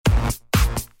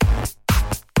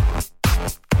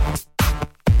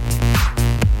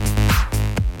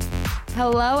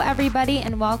Hello, everybody,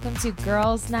 and welcome to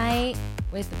Girls Night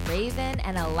with Raven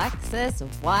and Alexis.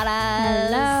 What up?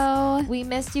 Hello. We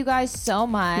missed you guys so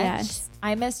much. Yes.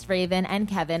 I missed Raven and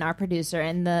Kevin, our producer,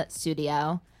 in the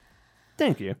studio.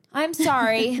 Thank you. I'm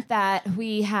sorry that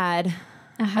we had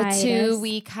a hiatus.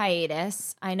 2-week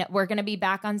hiatus. I know we're going to be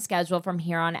back on schedule from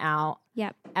here on out.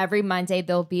 Yep. Every Monday,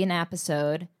 there'll be an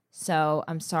episode. So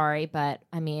I'm sorry, but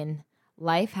I mean,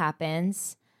 life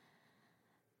happens.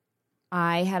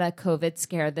 I had a COVID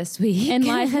scare this week. And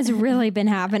life has really been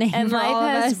happening. And for all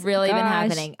life of has us. really been Gosh.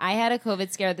 happening. I had a COVID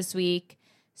scare this week,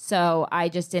 so I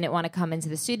just didn't want to come into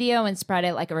the studio and spread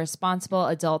it like a responsible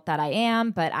adult that I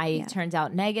am, but I turned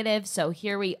out negative, so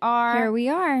here we are. Here we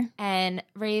are. And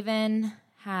Raven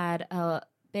had a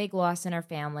big loss in her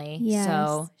family, Yes.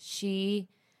 so she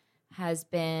has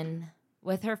been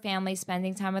with her family,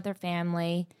 spending time with her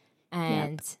family,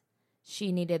 and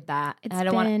she needed that. It's I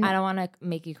don't want been- to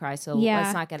make you cry, so Yeah.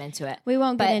 let's not get into it. We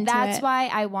won't get But into that's it. why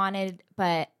I wanted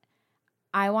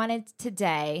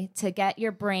today to get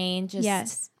your brain just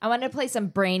Yes. I wanted to play some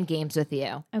brain games with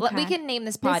you. Okay. We can name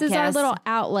this podcast. This is our little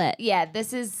outlet. Yeah,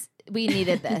 we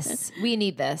needed this. We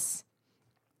need this.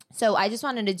 So I just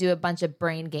wanted to do a bunch of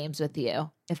brain games with you,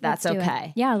 if that's Let's do it.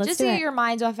 okay. Yeah, let's just do to it. get your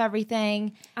minds off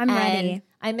everything. I'm And ready.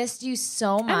 I missed you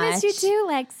so much. I miss you too,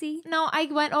 Lexi. No, I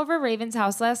went over Raven's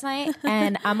house last night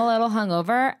and I'm a little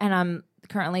hungover and I'm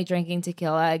currently drinking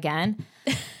tequila again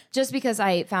just because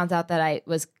I found out that I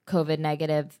was COVID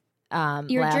negative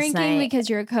You're last drinking night. because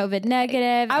you're COVID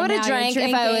negative. I and would've now you're drank if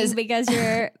I drinking was- because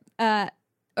you're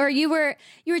or you were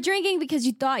drinking because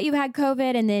you thought you had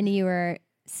COVID, and then you were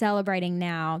celebrating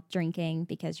now drinking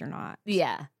because you're not.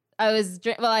 Yeah.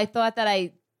 I thought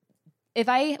that if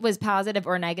I was positive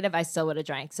or negative, I still would have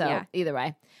drank. So Yeah. either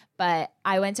way. But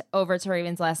I went over to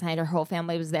Raven's last night. Her whole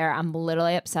family was there. I'm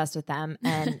literally obsessed with them.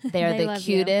 And they're They the love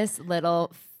you. cutest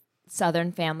little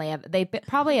Southern family. They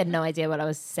probably had no idea what I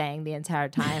was saying the entire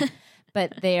time.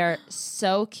 But they are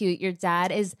so cute. Your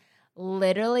dad is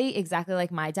literally exactly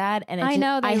like my dad. And I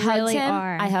know, they I hugged really him.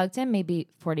 are. I hugged him maybe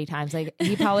 40 times. Like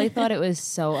he probably thought it was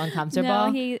so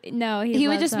uncomfortable. He He would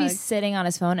loves just be hugs. sitting on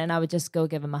his phone and I would just go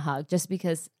give him a hug just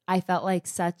because I felt like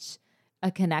such a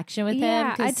connection with him.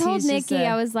 Yeah, 'cause I told he's just Nikki,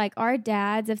 I was like, our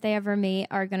dads, if they ever meet,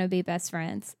 are going to be best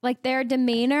friends. Like their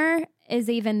demeanor is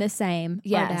even the same.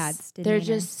 Our dad's they're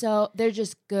demeanor.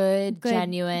 just good,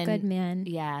 genuine. good men.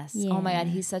 Yes. Yeah. Oh my God.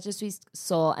 He's such a sweet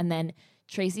soul. And then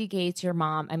Tracy Gates, your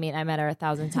mom, I mean, I met her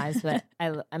 1,000 times, but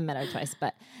I met her twice,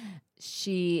 but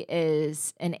she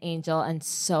is an angel and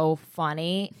so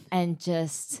funny and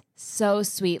just so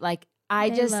sweet. Like I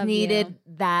They just love needed you.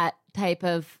 that type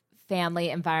of family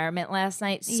environment last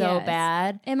night so Yes.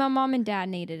 bad. And my mom and dad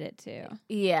needed it too.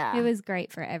 Yeah. It was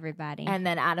great for everybody. And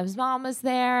then Adam's mom was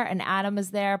there and Adam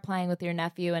was there playing with your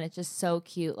nephew and it's just so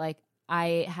cute. Like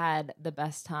I had the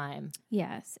best time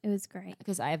yes, it was great.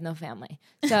 because I have no family.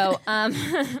 So no,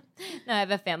 I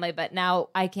have a family, but now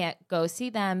I can't go see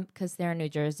them because they're in New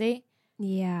Jersey.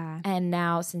 Yeah. And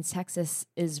now since Texas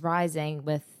is rising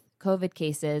with COVID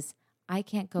cases, I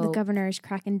can't go. The governor is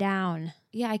cracking down.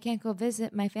 Yeah, I can't go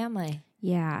visit my family.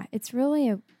 Yeah. It's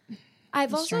really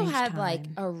I've A also strange had like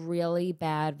time. a really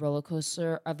bad roller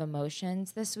coaster of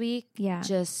emotions this week. Yeah.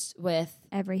 Just with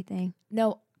everything.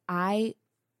 No, I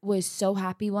was so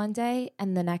happy one day,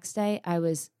 and the next day I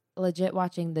was legit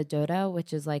watching the Dodo,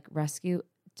 which is like rescue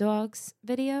dogs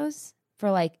videos, for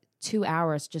like 2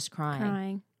 hours just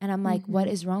crying. And I'm like, what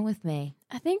is wrong with me?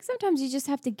 I think sometimes you just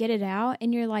have to get it out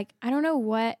and you're like, I don't know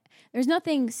what, there's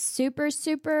nothing super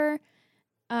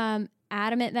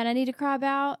adamant that I need to cry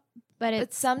about, but But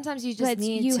it's sometimes you just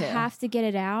need you to. have to get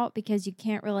it out because you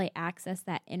can't really access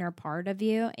that inner part of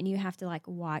you, and you have to like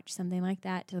watch something like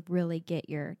that to really get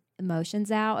your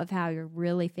emotions out of how you're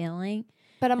really feeling.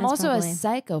 But I'm That's also probably- a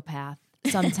psychopath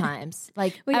sometimes.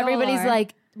 Like We all everybody's are.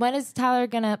 like, when is Tyler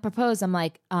gonna propose? I'm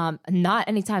like, not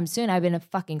anytime soon. I've been a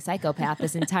fucking psychopath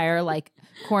this entire like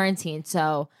quarantine.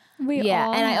 So We yeah,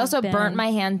 all and I have also burnt been.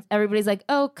 my hand. Everybody's like,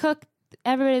 oh, cook.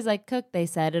 Everybody's like, cook. They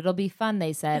said it'll be fun.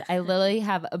 They said I literally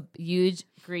have a huge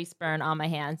grease burn on my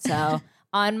hand. So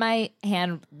on my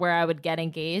hand where I would get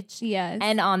engaged, Yes.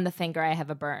 and on the finger I have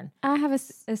a burn. I have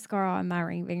a scar on my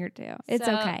ring finger too. It's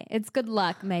So- okay. It's good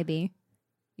luck, maybe.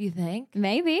 You think?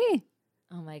 Maybe.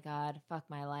 Oh my God, fuck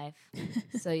my life.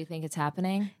 So you think it's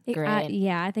happening? I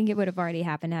Great. think it would have already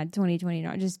happened had 2020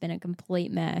 not just been a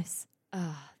complete mess.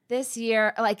 Ugh, this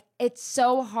year, like, it's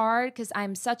so hard because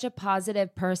I'm such a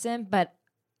positive person, but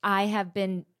I have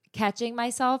been catching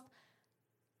myself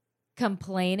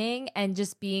complaining and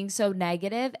just being so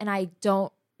negative, and I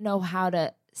don't know how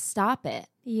to stop it.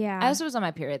 Yeah. I also was on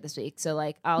my period this week, so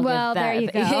like I'll Well, give that. there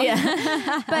you go.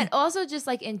 Yeah. But also just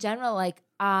like in general, like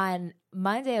on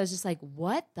Monday, I was just like,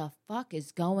 what the fuck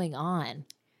is going on?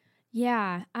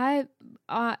 Yeah. I've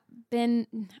been,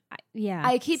 yeah.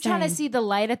 I keep trying to same. see the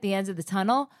light at the end of the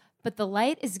tunnel, but the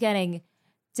light is getting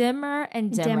dimmer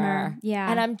and dimmer. Yeah.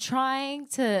 And I'm trying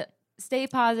to stay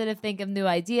positive, think of new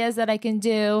ideas that I can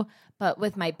do. But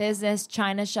with my business,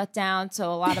 China shut down.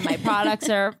 So a lot of my products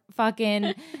are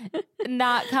fucking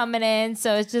not coming in.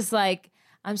 So it's just like,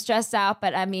 I'm stressed out.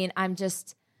 But I mean, I'm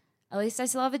just, at least I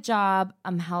still have a job.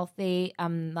 I'm healthy.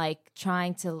 I'm like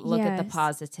trying to look at the Yes.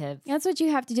 positive. That's what you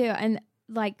have to do. And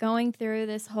like going through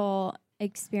this whole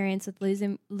experience with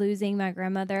losing my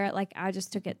grandmother, like I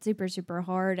just took it super, super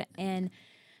hard. And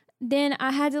then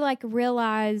I had to like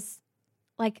realize,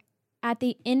 like at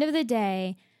the end of the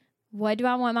day, what do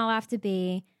I want my life to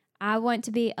be? I want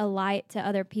to be a light to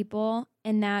other people,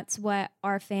 and that's what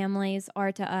our families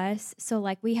are to us. So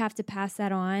like we have to pass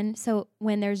that on. So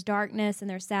when there's darkness and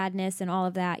there's sadness and all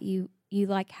of that, you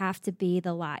like have to be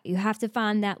the light. You have to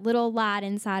find that little light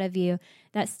inside of you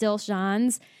that still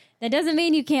shines. That doesn't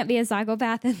mean you can't be a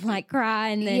psychopath and like cry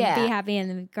and then Yeah. be happy and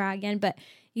then cry again, but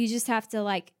you just have to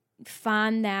like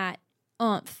find that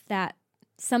oomph, that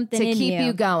something To in keep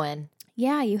you going.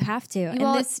 Yeah, you have to. And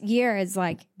Well- this year is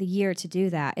like the year to do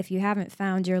that. If you haven't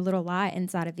found your little light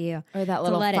inside of you Or that to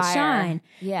little let fire. it shine,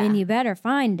 Yeah. then you better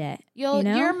find it. you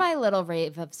know? You're my little ray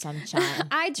of sunshine.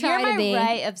 I try You're to my be.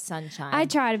 ray of sunshine. I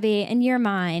try to be, and you're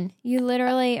mine. You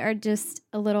literally are just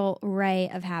a little ray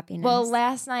of happiness. Well,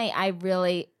 last night I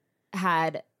really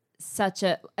had such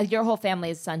your whole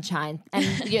family is sunshine, and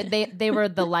they were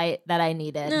the light that I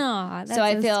needed. Aw, that's so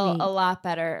I feel sweet. a lot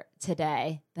better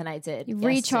today than I did. You yesterday.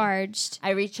 recharged.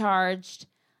 I recharged.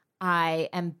 I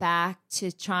am back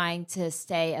to trying to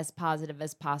stay as positive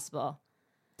as possible.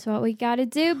 That's what we got to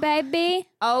do, baby.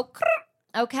 Oh,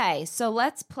 okay. So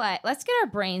let's play. Let's get our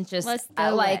brains just Let's do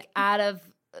like it. out of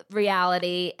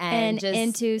reality and just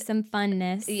into some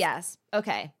funness. Yes.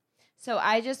 Okay. So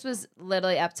I just was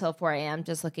literally up till 4 a.m.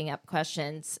 just looking up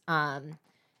questions.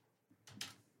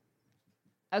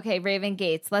 Okay, Raven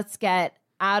Gates, let's get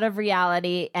out of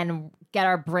reality and get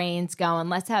our brains going.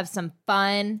 Let's have some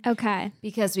fun Okay.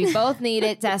 because we both need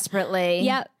it desperately.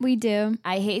 Yep, we do.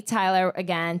 I hate Tyler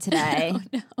again today. Oh,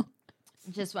 no.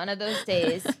 Just one of those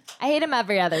days. I hate him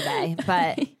every other day,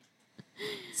 but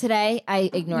today I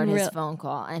ignored his phone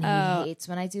call, and he hates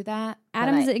when I do that. But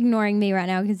Adam's ignoring me right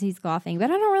now because he's golfing, but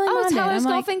I don't really mind it. Tyler's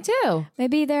I'm like, golfing too.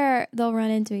 maybe they'll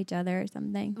run into each other or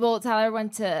something. Well, Tyler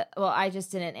went to. Well, I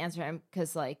just didn't answer him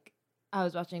because like I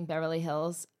was watching Beverly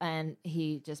Hills, and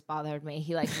he just bothered me.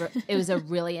 He like it was a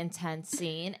really intense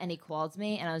scene, and he called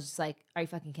me, and I was just like, "Are you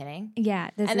fucking kidding?" Yeah,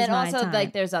 this And is then my also time.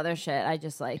 like there's other shit I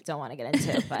just like don't want to get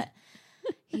into, but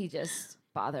he just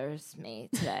bothers me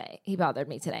today. He bothered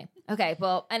me today. Okay,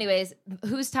 well, anyways,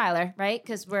 who's Tyler? Right?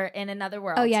 Because we're in another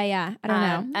world. Oh yeah. I don't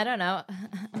know. I don't know.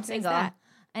 I'm single. that?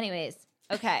 Anyways,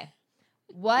 okay.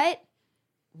 What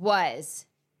was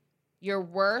your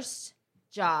worst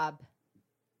job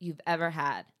you've ever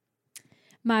had?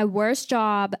 My worst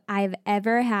job I've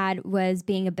ever had was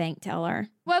being a bank teller.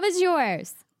 What was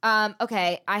yours?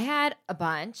 Okay, I had a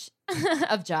bunch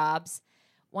of jobs.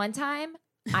 One time,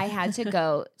 I had to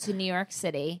go to New York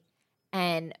City,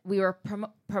 and we were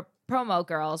promo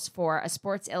girls for a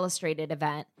Sports Illustrated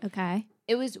event. Okay.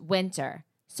 It was winter,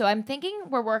 so I'm thinking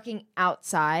we're working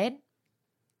outside.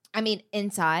 I mean,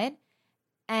 inside.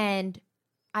 And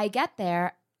I get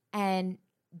there, and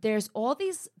there's all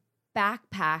these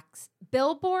backpacks,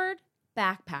 billboard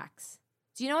backpacks.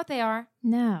 Do you know what they are?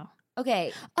 No.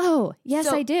 Okay. Oh, yes,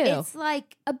 so I do. It's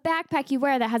like, a backpack you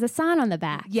wear that has a sign on the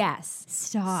back. yes.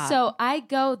 Stop. So I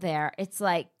go there. It's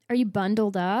like, are you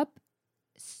bundled up?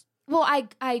 well,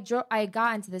 I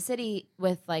got into the city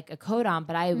with like a coat on,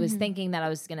 but I was thinking that I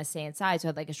was gonna stay inside, so I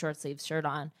had like a short sleeve shirt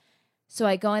on. So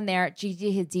I go in there.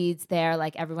 Gigi Hadid's there,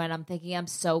 like everyone. I'm thinking I'm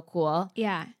so cool.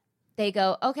 Yeah. They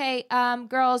go, okay,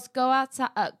 girls, go outside,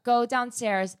 go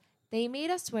downstairs. They made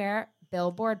us wear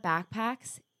billboard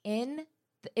backpacks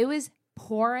it was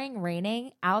pouring,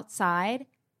 raining outside.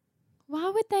 Why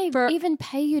would they For even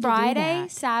pay you to do Friday,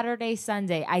 that? Saturday,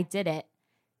 Sunday. I did it.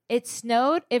 It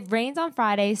snowed. It rained on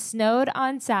Friday, snowed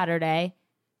on Saturday,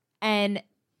 and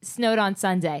snowed on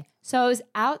Sunday. So I was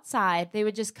outside. They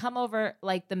would just come over,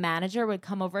 like the manager would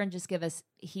come over and just give us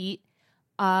heat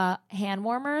hand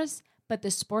warmers. But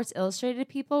the Sports Illustrated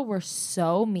people were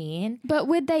so mean. But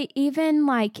would they even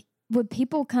would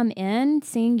people come in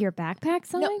seeing your backpack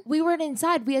sign? No, we weren't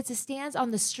inside. We had to stand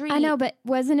on the street. I know, but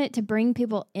wasn't it to bring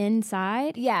people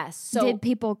inside? Yes. So did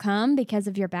people come because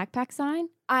of your backpack sign?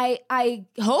 I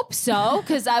hope so,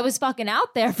 because I was fucking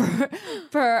out there for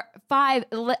 5.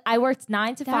 I worked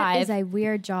 9 to 5. That is a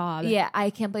weird job. Yeah,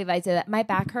 I can't believe I did that. My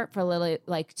back hurt for literally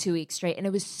like 2 weeks straight, and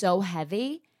it was so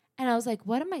heavy. And I was like,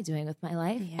 what am I doing with my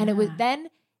life? Yeah. And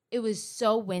it was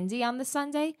so windy on the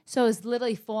Sunday, so I was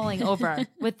literally falling over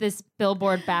with this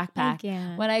billboard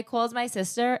backpack. When I called my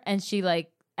sister, and she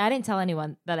I didn't tell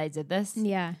anyone that I did this.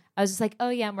 Yeah. I was just like, oh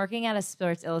yeah, I'm working at a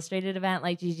Sports Illustrated event,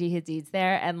 like Gigi Hadid's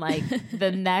there. And like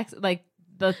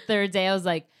the third day I was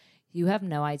like, you have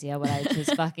no idea what I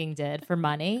just fucking did for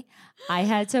money. I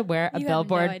had to wear a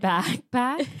billboard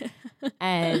backpack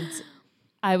and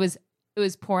it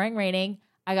was pouring, raining.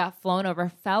 I got flown over,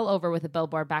 fell over with a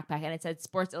billboard backpack, and it said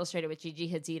Sports Illustrated with Gigi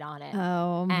Hadid on it.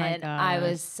 Oh my god! And I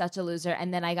was such a loser.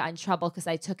 And then I got in trouble because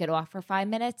I took it off for 5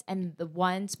 minutes, and the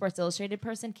one Sports Illustrated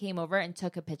person came over and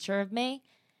took a picture of me,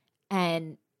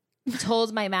 and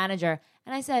told my manager.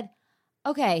 And I said,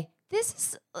 "Okay, this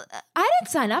is. I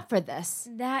didn't sign up for this.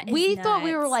 We thought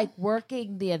we were like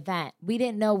working the event. We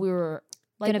didn't know we were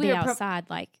like gonna be outside,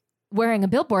 wearing a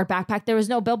billboard backpack. There was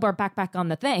no billboard backpack on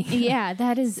the thing. Yeah,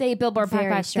 that is say billboard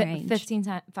very backpack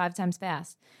strange. 5 times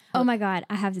fast. Oh my God,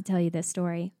 I have to tell you this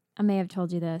story. I may have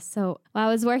told you this. So while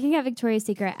I was working at Victoria's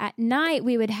Secret, at night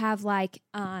we would have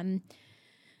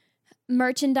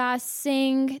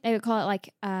merchandising. They would call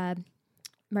it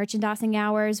merchandising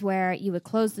hours, where you would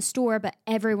close the store, but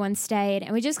everyone stayed.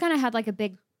 And we just kind of had like a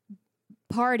big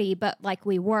party, but like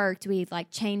we worked, we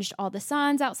like changed all the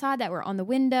signs outside that were on the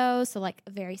window. So like a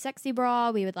very sexy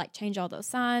bra, we would like change all those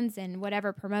signs and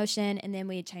whatever promotion, and then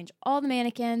we'd change all the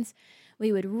mannequins.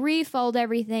 We would refold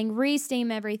everything, re-steam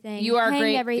everything. You are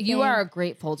great. Everything. You are a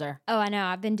great folder. Oh, I know.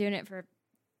 I've been doing it for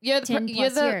you're 10 you're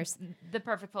plus years. The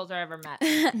perfect folder I ever met.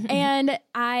 And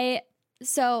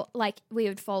so like we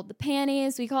would fold the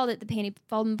panties. We called it the panty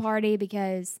folding party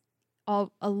because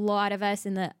a lot of us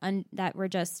that were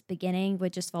just beginning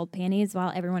would just fold panties while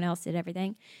everyone else did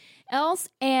everything else.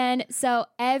 And so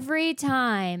every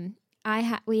time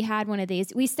we had one of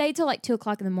these, we stayed till like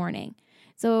 2:00 in the morning.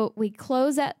 So we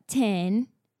close at 10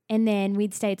 and then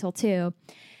we'd stay till 2.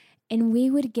 And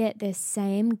we would get this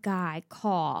same guy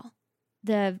call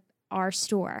our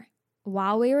store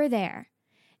while we were there.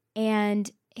 And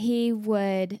we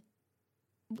would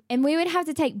have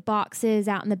to take boxes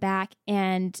out in the back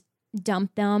and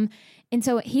dump them. And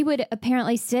so he would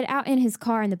apparently sit out in his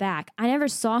car in the back. I never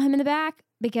saw him in the back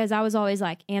because I was always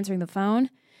like answering the phone.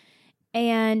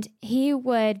 And he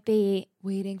would be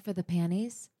waiting for the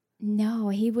panties. No,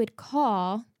 he would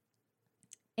call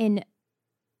and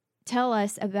tell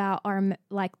us about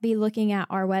be looking at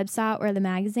our website or the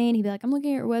magazine. He'd be like, I'm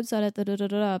looking at your website at the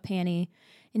panty.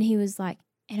 And he was like,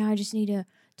 and I just need to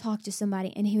talk to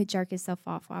somebody. And he would jerk himself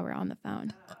off while we're on the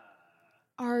phone.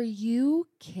 Are you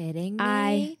kidding me?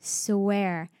 I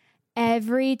swear.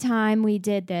 Every time we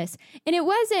did this. And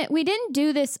we didn't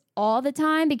do this all the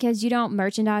time because you don't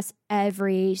merchandise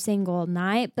every single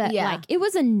night. But it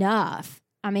was enough.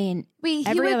 I mean, he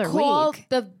would call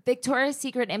the Victoria's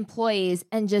Secret employees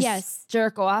and just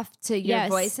jerk off to your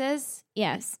voices?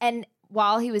 Yes. And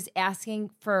while he was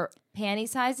asking for panty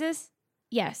sizes?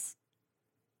 Yes.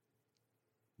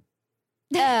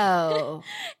 Oh.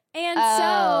 And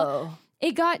so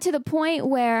it got to the point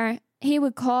where he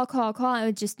would call, and it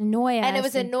would just annoy us.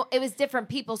 And it was different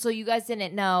people, so you guys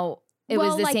didn't know it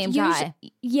was the same guy.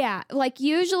 Yeah, like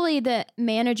usually the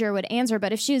manager would answer,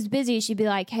 but if she was busy, she'd be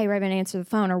like, hey, Raven, answer the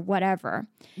phone or whatever.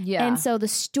 Yeah. And so the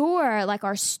store, like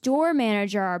our store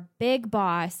manager, our big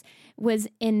boss, was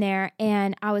in there,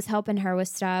 and I was helping her with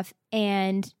stuff,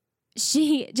 and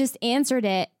she just answered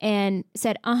it and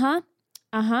said,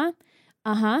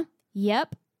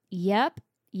 yep,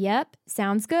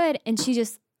 sounds good. And she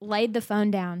just laid the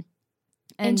phone down.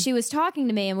 And she was talking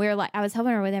to me, and we were like, I was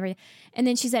helping her with everything. And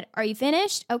then she said, are you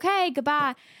finished? Okay,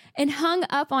 goodbye. And hung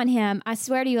up on him. I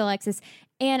swear to you, Alexis.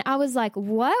 And I was like,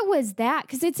 what was that?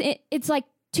 Because it's like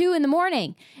 2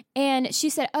 a.m. And she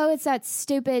said, oh, it's that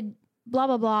stupid blah,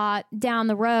 blah, blah down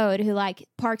the road who like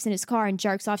parks in his car and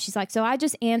jerks off. She's like, so I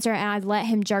just answer and I let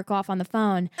him jerk off on the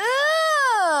phone.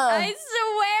 I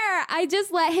swear. I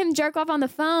just let him jerk off on the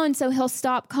phone so he'll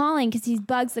stop calling because he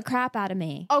bugs the crap out of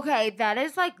me. Okay, that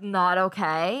is like not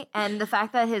okay. And the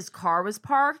fact that his car was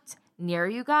parked near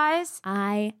you guys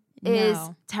is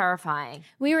terrifying.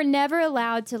 We were never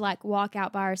allowed to like walk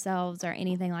out by ourselves or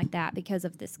anything like that because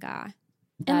of this guy.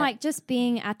 And like just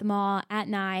being at the mall at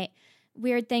night,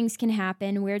 weird things can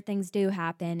happen. Weird things do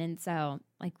happen. And so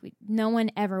like no one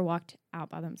ever walked out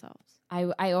by themselves.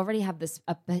 I already have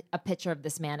a picture of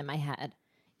this man in my head.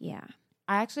 Yeah.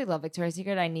 I actually love Victoria's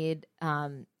Secret. I need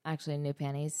actually new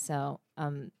panties. So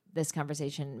this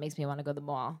conversation makes me want to go to the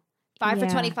mall. 5 for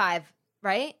Yeah. 25,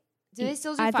 right? Do they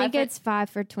still do I 5 think for... it's 5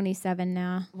 for 27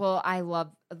 now. Well, I love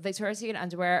Victoria's Secret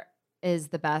underwear is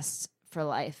the best for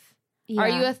life. Yeah. Are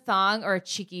you a thong or a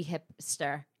cheeky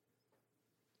hipster?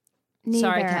 Neither.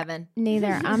 Sorry, Kevin.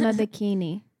 Neither. I'm a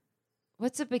bikini.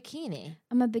 What's a bikini?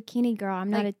 I'm a bikini girl.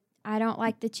 I don't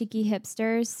like the cheeky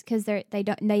hipsters because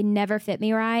they never fit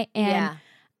me right. And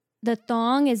the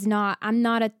thong is not. I'm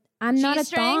not a G-string?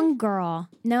 thong girl.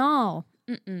 No.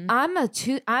 Mm-mm.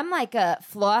 I'm like a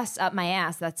floss up my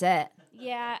ass. That's it.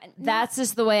 Yeah. That's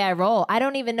just the way I roll. I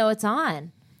don't even know it's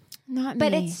on. Not me.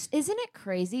 But isn't it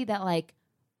crazy that like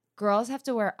girls have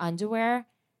to wear underwear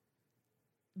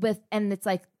and it's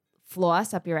like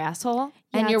floss up your asshole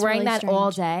and you're it's wearing really that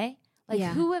all strange. day? Like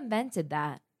Yeah. who invented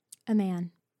that? a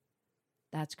man.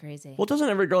 That's crazy. Well, doesn't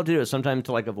every girl do it sometimes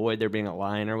to like avoid there being a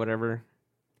line or whatever?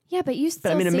 Yeah, but you still.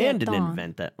 But I mean, a see man a didn't thong.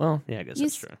 invent that. Well, yeah, I guess You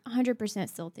that's true. 100%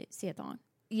 still see a thong.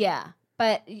 Yeah,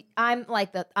 but I'm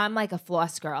like a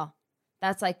floss girl.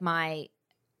 That's like my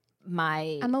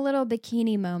I'm a little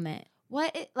bikini moment.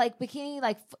 like bikini,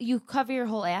 like you cover your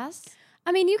whole ass.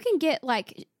 I mean, you can get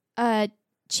like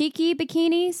cheeky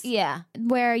bikinis Yeah,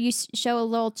 where you show a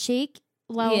little cheek,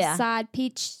 little Yeah. side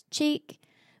peach cheek,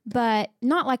 but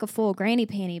not like a full granny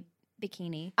panty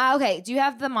bikini. okay. Do you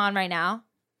have them on right now?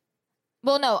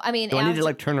 Well, no. I mean, Do I need to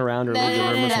like turn around or No, leave the no,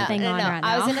 no, room no, or no, something? something on no. right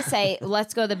I was now. gonna say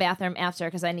let's go to the bathroom after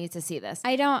because I need to see this.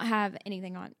 I don't have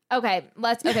anything on. Okay,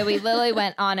 Okay, we literally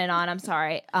went on and on. I'm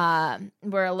sorry.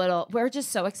 We're just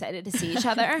so excited to see each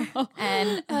other,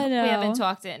 and I know. we haven't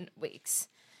talked in weeks.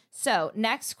 So,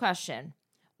 next question: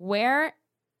 what's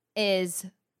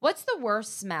the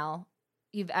worst smell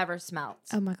you've ever smelled?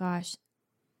 Oh my gosh.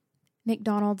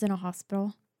 McDonald's in a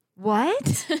hospital.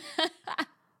 What?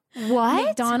 What?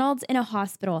 McDonald's in a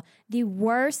hospital. The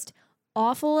worst,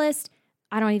 awfulest,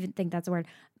 I don't even think that's a word,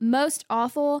 most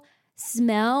awful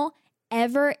smell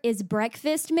ever is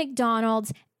breakfast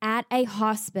McDonald's at a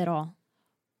hospital.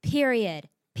 Period.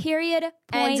 Point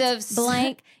End of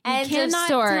blank. You end of cannot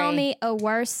story. tell me a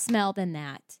worse smell than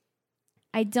that.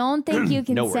 I don't think you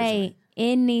can No worries, say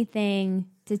Emily. anything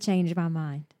to change my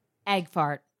mind. Egg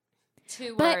fart.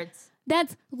 2 But- words.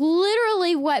 That's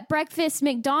literally what breakfast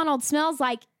McDonald's smells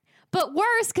like, but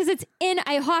worse because it's in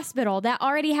a hospital that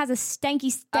already has a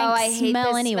stanky I hate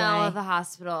smell the anyway. smell of the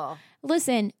hospital.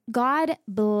 Listen, God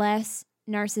bless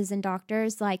nurses and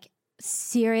doctors. Like,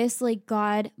 seriously,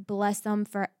 God bless them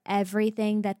for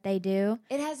everything that they do.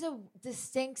 It has a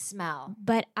distinct smell.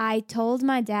 But I told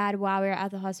my dad while we were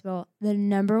at the hospital, the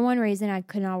number one reason I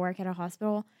could not work at a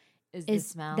hospital Is the is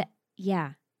smell? that,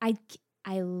 yeah, I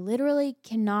literally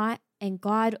cannot. And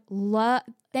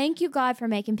thank you, God, for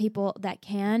making people that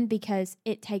can, because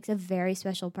it takes a very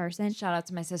special person. Shout out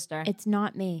to my sister. It's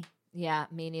not me. Yeah,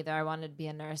 me neither. I wanted to be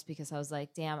a nurse because I was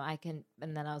like, damn, I can.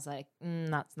 And then I was like,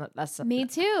 that's Me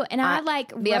too. And I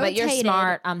like Yeah, but you're rotated.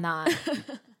 smart. I'm not.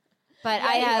 But Yeah,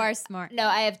 I you have are smart. No,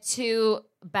 I have 2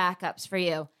 backups for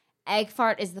you. Egg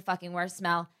fart is the fucking worst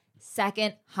smell.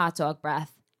 Second, hot dog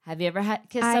breath. Have you ever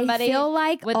kissed somebody? I feel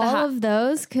like with the all hot- of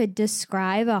those could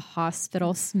describe a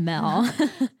hospital smell.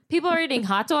 People are eating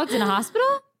hot dogs in a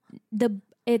hospital?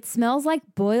 It smells like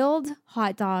boiled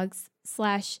hot dogs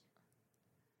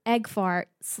 / egg fart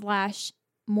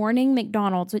 / morning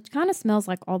McDonald's, which kind of smells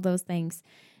like all those things.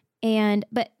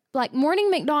 But like morning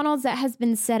McDonald's that has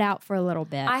been set out for a little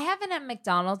bit. I haven't at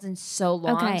McDonald's in so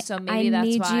long, okay, so maybe I that's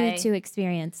need why. you to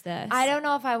experience this. I don't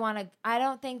know if I want to.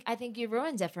 I think you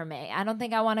ruined it for me. I don't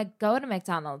think I want to go to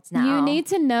McDonald's now. You need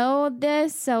to know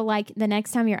this, so like the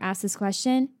next time you're asked this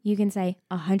question, you can say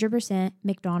 100%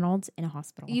 McDonald's in a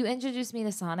hospital. You introduced me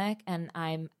to Sonic, and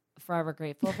I'm forever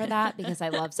grateful for that because I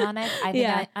love Sonic. I think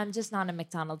Yeah. I'm just not a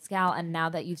McDonald's gal, and now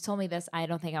that you've told me this, I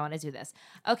don't think I want to do this.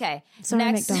 Okay, Sorry,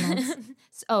 next. McDonald's.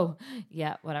 Oh,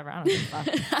 yeah, whatever. I don't give a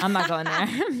fuck. I'm not going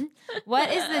there. What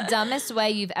is the dumbest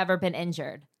way you've ever been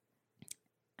injured?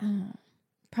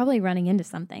 Probably running into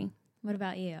something. What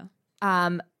about you?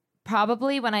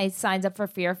 Probably when I signed up for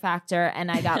Fear Factor and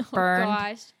I got burned.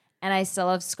 gosh. And I still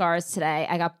have scars today.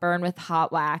 I got burned with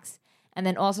hot wax. And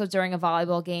then also during a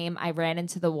volleyball game, I ran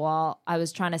into the wall. I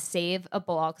was trying to save a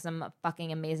ball because I'm a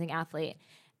fucking amazing athlete.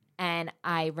 And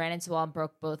I ran into the wall and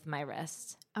broke both my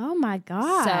wrists. Oh my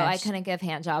gosh. So I couldn't give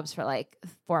hand jobs for like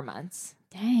 4 months.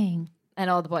 Dang. And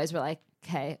all the boys were like,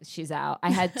 okay, she's out.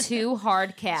 I had 2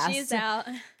 hard casts. out.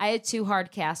 I had 2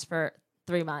 hard casts for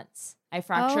 3 months. I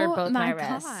fractured Oh both my my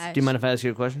wrists. gosh. Do you mind if I ask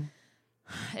you a question?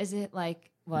 Is it like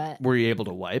what? Were you able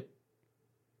to wipe?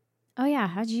 Oh yeah.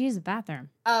 How'd you use the bathroom?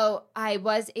 Oh, I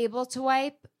was able to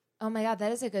wipe. Oh my God,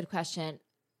 that is a good question.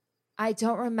 I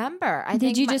don't remember.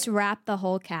 Did you just wrap the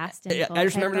whole cast in I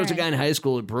just remember there was a paper? guy in high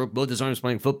school who broke both his arms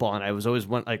playing football, and I was always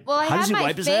like, Well, I how does had he my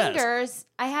wipe his ass? fingers.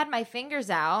 I had my fingers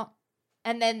out,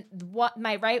 and then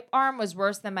my right arm was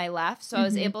worse than my left, so I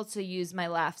was able to use my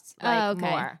left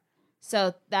more.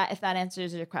 So that if that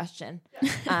answers your question,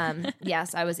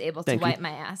 yes, I was able to Thank you. wipe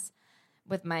my ass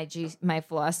with my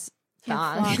floss Your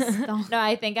thong. floss thong. No,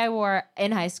 I think I wore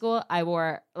in high school. I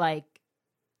wore like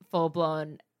full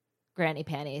blown granny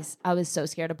panties. I was so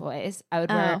scared of boys. I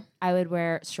would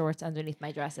wear shorts underneath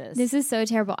my dresses. This is so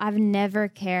terrible. I've never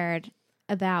cared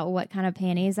about what kind of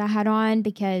panties I had on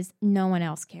because no one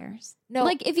else cares. No.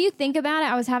 Like if you think about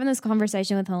it, I was having this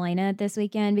conversation with Helena this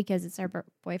weekend because it's her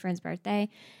boyfriend's birthday.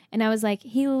 And I was like,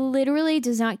 he literally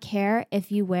does not care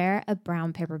if you wear a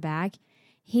brown paper bag.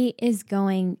 He is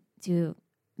going to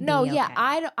No, be yeah,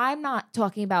 okay. I'm not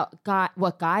talking about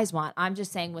what guys want. I'm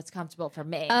just saying what's comfortable for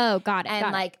me. Oh, got it. and got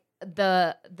it. like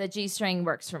the G-string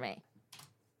works for me.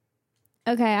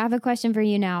 Okay, I have a question for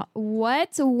you now.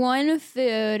 What's one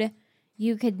food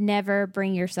you could never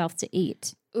bring yourself to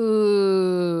eat?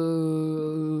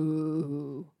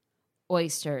 Ooh,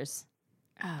 oysters.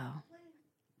 Oh.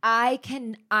 I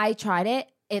tried it.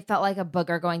 It felt like a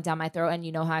booger going down my throat, and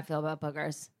you know how I feel about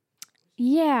boogers.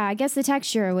 Yeah, I guess the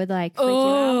texture would like freak you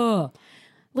out.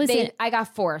 Listen, I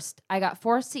got forced.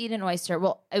 To eat an oyster.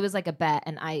 Well, it was like a bet,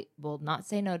 and I will not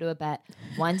say no to a bet.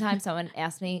 One time, someone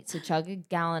asked me to chug a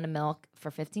gallon of milk for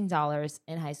 $15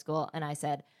 in high school, and I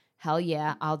said, "Hell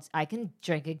yeah, I can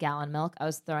drink a gallon of milk." I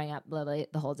was throwing up literally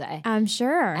the whole day, I'm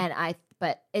sure.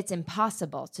 but it's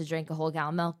impossible to drink a whole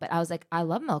gallon of milk. But I was like, I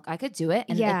love milk. I could do it.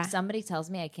 And Yeah. if somebody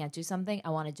tells me I can't do something, I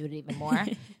want to do it even more.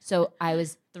 So I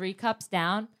was 3 cups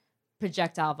down,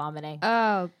 projectile vomiting.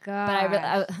 Oh god!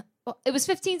 But well, it was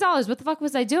 $15. What the fuck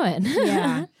was I doing?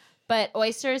 Yeah. But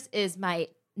oysters is my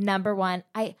number one.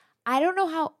 I don't know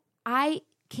how I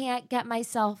can't get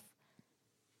myself,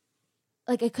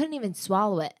 like I couldn't even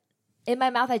swallow it. In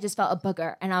my mouth, I just felt a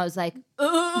booger, and I was like,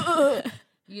 ugh.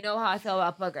 You know how I feel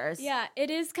about boogers. Yeah, it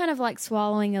is kind of like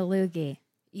swallowing a loogie.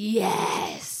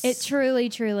 Yes. It truly,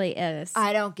 truly is.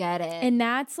 I don't get it. And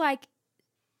that's like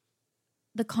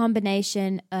the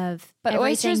combination of But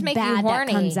everything oysters make you bad that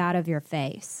horny. comes out of your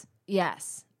face.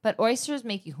 Yes. But oysters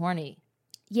make you horny.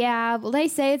 Yeah, well, they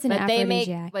say it's an But they make,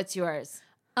 aphrodisiac. what's yours?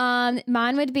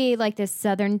 Mine would be like this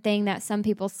southern thing that some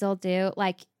people still do,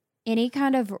 like any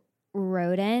kind of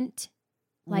rodent.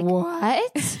 Like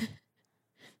what?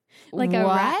 Like a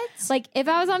what? rat. Like if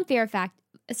I was on Fear Fact,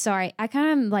 sorry, I kind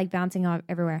of am like bouncing off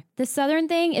everywhere. The southern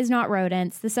thing is not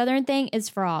rodents. The southern thing is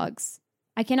frogs.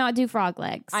 I cannot do frog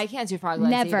legs. I can't do frog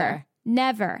legs Never. either.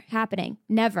 Never happening.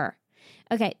 Never.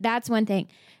 Okay, that's one thing.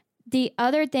 The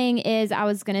other thing is I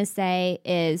was gonna say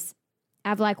is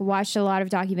I've like watched a lot of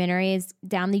documentaries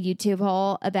down the YouTube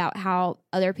hole about how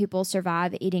other people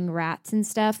survive eating rats and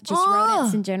stuff, just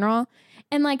rodents in general.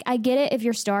 And like I get it if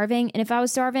you're starving, and if I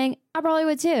was starving, I probably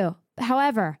would too.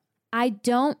 However, I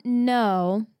don't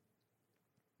know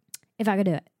if I could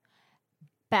do it.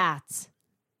 Bats.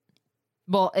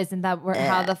 Well, isn't that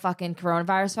how the fucking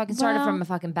coronavirus fucking started, Well- from a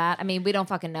fucking bat? I mean, we don't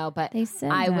fucking know, but They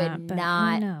said I that, would but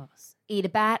not who knows? eat a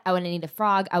bat. I wouldn't eat a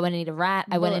frog. I wouldn't eat a rat.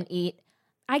 I wouldn't eat.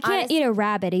 I can't Honest- eat a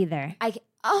rabbit either.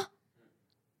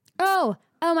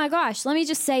 Oh my gosh. Let me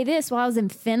just say this. While I was in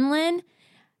Finland,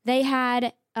 they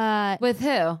had With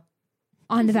who?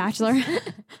 on The Bachelor.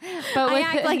 But I with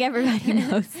act like everybody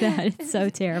knows that. It's so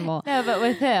terrible. no, but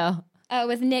with who?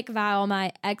 With Nick Vile,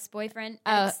 my ex-boyfriend.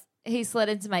 Oh, he slid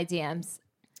into my DMs.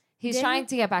 He's Did trying he?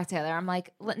 to get back together. I'm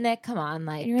like, Nick, come on,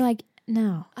 like, And you're like,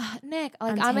 no. Nick,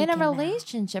 like I'm I'm in a taken now.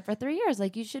 relationship for 3 years.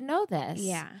 Like, you should know this.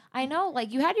 Yeah. I know.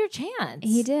 Like, you had your chance.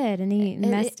 He did, and he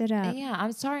messed it up. Yeah,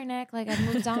 I'm sorry, Nick. Like, I've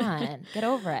moved on. Get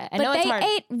over it. I But know it's they hard.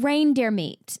 ate reindeer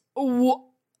meat.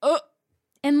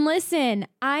 And listen,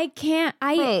 I can't.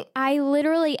 Wait. I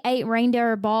literally ate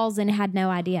reindeer balls and had no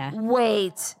idea.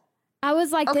 Wait. I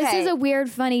was like, this Okay. is a weird,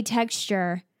 funny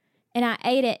texture. And I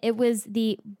ate it. It was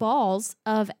the balls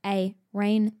of a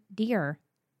reindeer.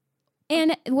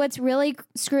 And what's really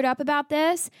screwed up about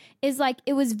this is like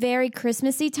it was very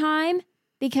Christmassy time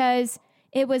because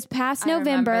it was past I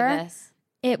remember November. this.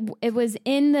 It was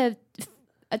in the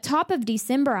top of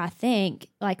December, I think,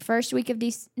 like first week of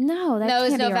December. No, that No, it was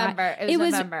can't be right. November. It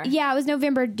was November. Yeah, it was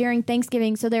November during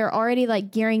Thanksgiving, so they were already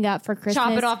like gearing up for Christmas.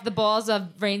 Chopping off the balls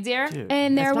of reindeer. Dude,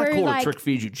 And there that's not were, cool like- to trick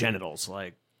feed you genitals.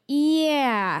 Like,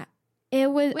 Yeah. It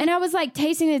was, and I was like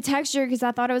tasting the texture because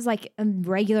I thought it was like a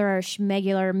regular or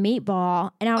schmegular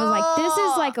meatball. And I was like, this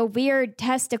is like a weird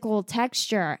testicle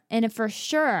texture. And for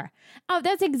sure,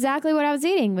 that's exactly what I was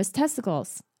eating was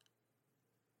testicles.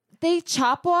 They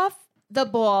chop off the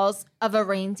balls of a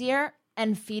reindeer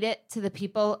and feed it to the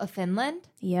people of Finland?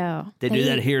 Yeah. They do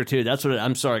that here too. That's what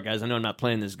I'm sorry, guys. I know I'm not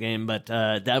playing this game, but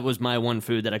that was my one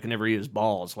food that I could never eat is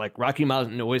balls. Like Rocky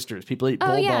Mountain oysters. People eat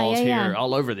balls here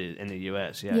all over in the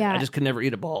U.S. Yeah. I just could never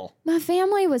eat a ball. My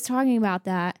family was talking about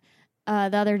that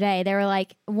the other day. They were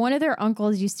like, one of their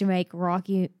uncles used to make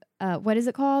Rocky. What is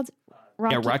it called?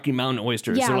 Rocky Mountain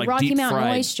oysters. Yeah, They're like Rocky Mountain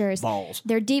deep-fried oysters. balls.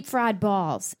 They're deep fried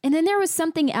balls. And then there was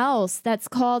something else that's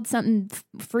called something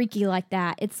freaky like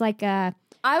that. It's like a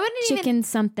chicken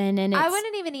something, and I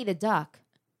wouldn't even eat a duck.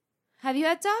 Have you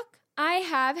had duck? I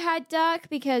have had duck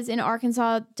because in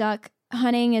Arkansas, duck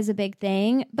hunting is a big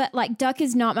thing. But like duck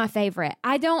is not my favorite.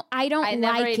 I don't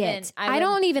like it. I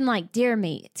don't even like deer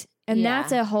meat, and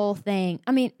that's a whole thing.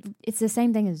 I mean, it's the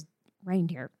same thing as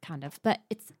reindeer, kind of, but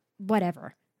it's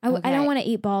whatever. I don't want to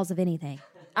eat balls of anything.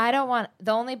 I don't want,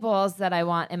 the only balls that I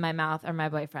want in my mouth are my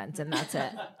boyfriend's, and that's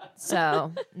it.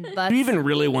 So, do you even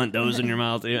really want those in your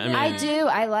mouth? I do.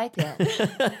 I like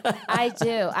it. I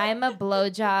do. I'm a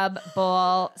blowjob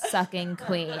ball sucking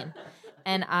queen,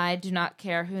 and I do not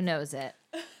care who knows it.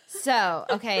 So,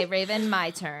 okay, Raven, my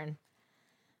turn.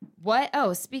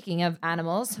 Speaking of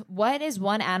animals, what is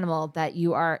one animal that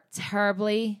you are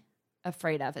terribly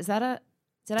afraid of? Is that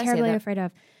did I say that? Terribly afraid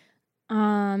of.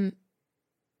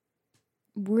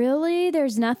 Really,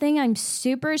 there's nothing I'm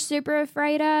super, super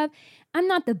afraid of. I'm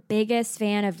not the biggest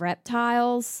fan of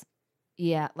reptiles.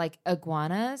 Yeah, like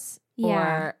iguanas? Yeah.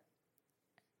 Or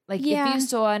if you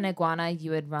saw an iguana,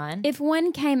 you would run? If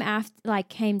one came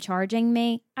came charging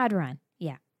me, I'd run.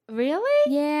 Yeah.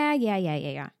 Really? Yeah.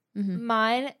 Mm-hmm.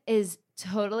 Mine is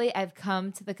totally, I've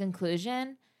come to the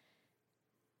conclusion,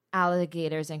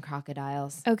 alligators and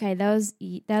crocodiles. Okay,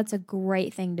 that's a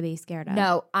great thing to be scared of.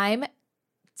 No, I'm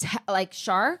like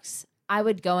sharks. I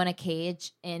would go in a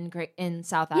cage in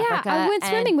South Africa. Yeah, I went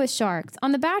swimming with sharks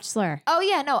on The Bachelor. Oh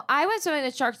yeah, no, I went swimming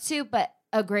with sharks too, but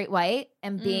a great white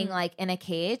and being like in a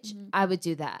cage, I would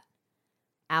do that.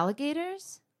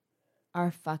 Alligators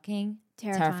are fucking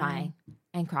terrifying.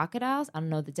 And crocodiles, I don't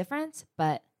know the difference,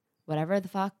 but whatever the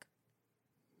fuck.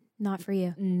 Not for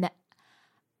you.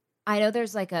 I know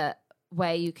there's like a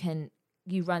way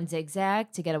you run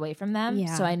zigzag to get away from them.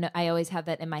 Yeah. So I always have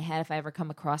that in my head if I ever come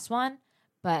across one.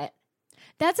 But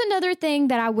that's another thing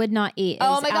that I would not eat.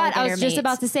 Oh my God, I was just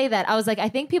about to say that. I was like, I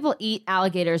think people eat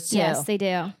alligators too. Yes, they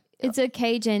do. It's a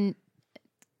Cajun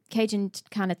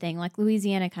kind of thing, like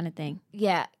Louisiana kind of thing.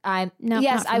 Yeah,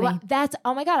 Yes, that's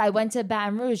oh my God, I went to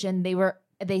Baton Rouge and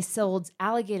they sold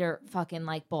alligator fucking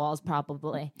like balls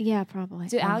probably. Yeah, probably.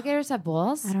 Do alligators have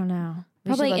balls? I don't know.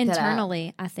 We should Probably look that up.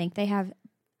 internally. I think they have.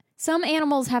 Some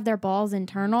animals have their balls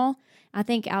internal. I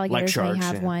think alligators sharks, may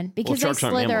have yeah. one because they sharks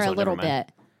aren't slither mammals, a so little never mind.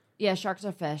 bit. Yeah, sharks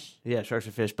are fish. Yeah, sharks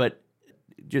are fish, but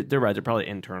they're right. They're probably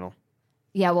internal.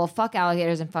 Yeah, well, fuck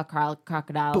alligators and fuck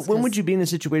crocodiles. But when would you be in a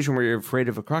situation where you're afraid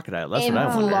of a crocodile? That's in what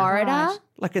I wonder. Florida?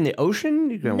 Like in the ocean?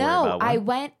 You're gonna worry No, about one. I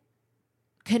went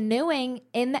canoeing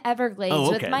in the Everglades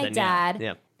with my then, dad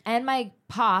yeah. and my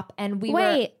pop, and we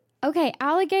Wait, okay.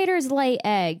 Alligators lay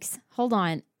eggs. Hold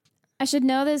on. I should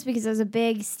know this because I was a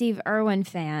big Steve Irwin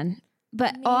fan.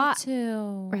 But Me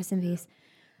too. rest in peace.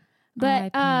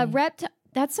 But R.I.P.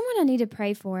 that's someone I need to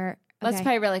pray for. Let's Okay.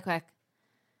 pray really quick.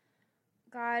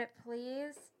 God,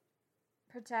 please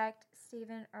protect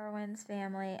Stephen Irwin's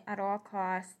family at all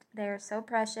costs. They are so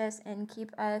precious and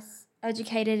keep us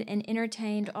educated and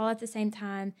entertained all at the same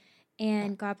time.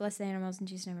 And God bless the animals in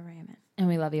Jesus' name, amen. And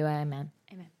we love you. Amen.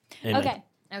 Amen. Amen.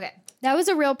 Okay. That was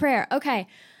a real prayer. Okay.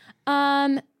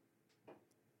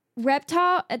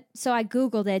 Reptile. So I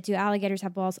Googled it. Do alligators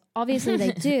have balls? Obviously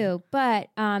they do, but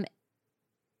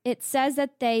it says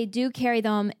that they do carry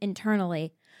them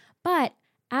internally. But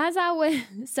as I was,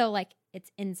 so like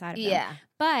it's inside of them. Yeah.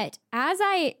 But as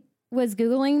I was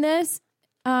Googling this,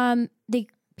 the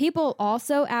people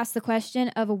also asked the question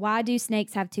of why do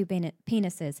snakes have two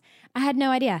penises? I had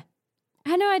no idea.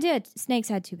 Snakes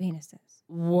had two penises.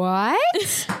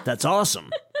 What? That's awesome.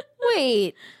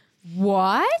 Wait.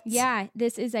 What? Yeah,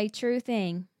 this is a true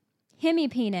thing.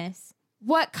 Hemipenis.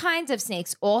 What kinds of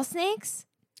snakes? All snakes?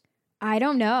 I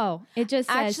don't know. It just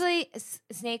says, Actually,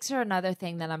 snakes are another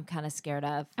thing that I'm kind of scared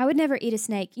of. I would never eat a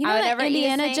snake. You I know would that never eat a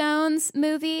Indiana snake? Jones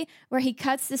movie where he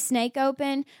cuts the snake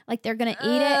open, like they're going to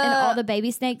eat it and all the baby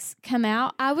snakes come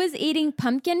out? I was eating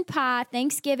pumpkin pie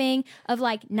Thanksgiving of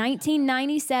like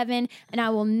 1997 and I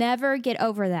will never get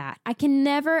over that.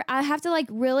 I have to like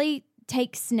really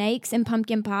take snakes and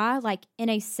pumpkin pie like in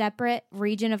a separate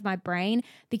region of my brain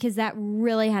because that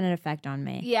really had an effect on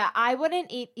me. Yeah, I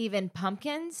wouldn't eat even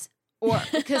pumpkins. Or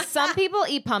because some people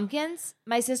eat pumpkins.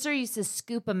 My sister used to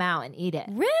scoop them out and eat it.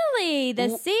 Really? The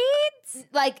seeds?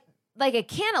 Like like a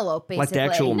cantaloupe, basically. Like the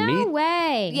actual meat? No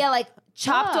way. Yeah, like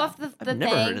chopped off the I've thing.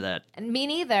 never heard of that. And me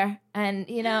neither. And,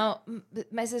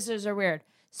 my sisters are weird.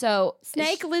 So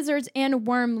Snake lizards and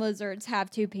worm lizards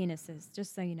have 2 penises,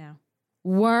 just so you know.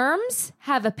 Worms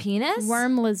have a penis?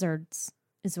 Worm lizards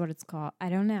is what it's called. I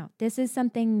don't know. This is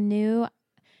something new.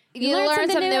 You learn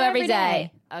something new every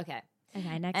day. Okay.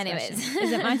 Okay, next Anyways. question.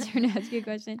 Is it my turn to ask you a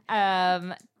question?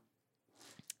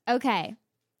 Okay.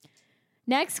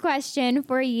 Next question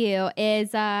for you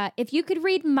is if you could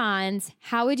read minds,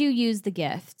 how would you use the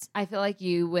gift? I feel like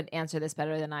you would answer this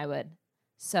better than I would.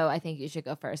 So I think you should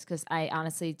go first because I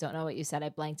honestly don't know what you said. I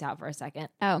blanked out for a second.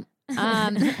 Oh.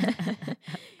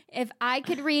 If I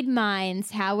could read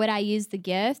minds, how would I use the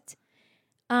gift?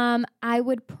 I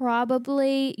would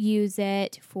probably use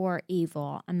it for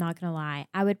evil. I'm not going to lie.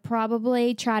 I would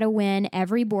probably try to win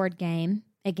every board game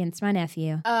against my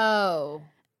nephew. Oh.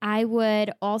 I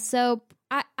would also,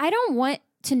 I don't want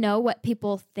to know what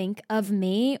people think of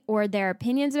me or their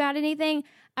opinions about anything.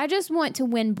 I just want to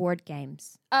win board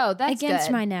games. Oh, that's against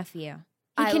good. My nephew.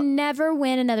 He can never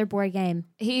win another board game.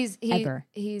 Ever.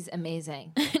 He's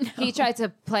amazing. He tried to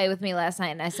play with me last night,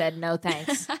 and I said no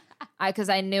thanks, because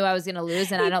I knew I was going to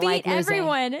lose, and I don't like losing.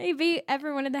 Everyone. He beat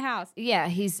everyone in the house. Yeah,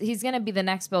 he's going to be the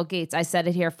next Bill Gates. I said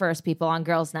it here first, people, on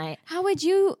girls' night. How would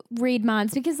you read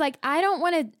minds? Because I don't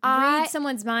want to read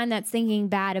someone's mind that's thinking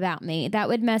bad about me. That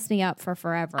would mess me up for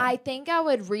forever. I think I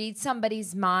would read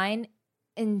somebody's mind.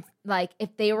 And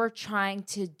if they were trying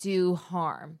to do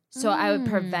harm, so I would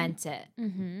prevent it.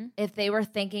 Mm-hmm. If they were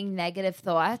thinking negative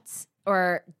thoughts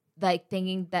or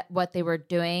thinking that what they were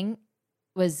doing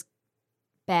was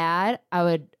bad, I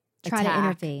would try to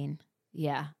intervene.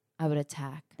 Yeah, I would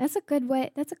attack. That's a good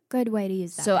way. That's a good way to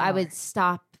use that. So power. I would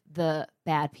stop the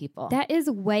bad people. That is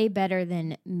way better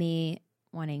than me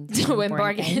wanting to win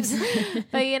board games.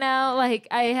 But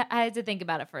I had to think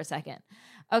about it for a second.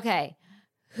 Okay.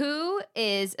 Who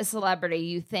is a celebrity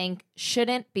you think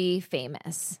shouldn't be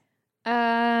famous?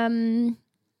 I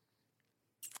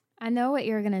know what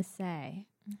you're going to say.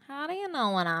 How do you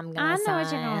know what I'm going to say? I know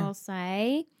what you're going to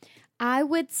say. I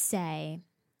would say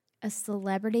a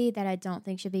celebrity that I don't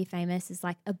think should be famous is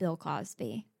like a Bill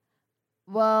Cosby.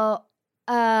 Well,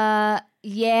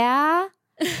 yeah,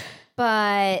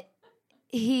 but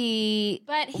he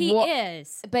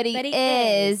is. But he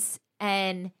is.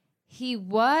 And he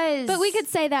was. But we could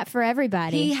say that for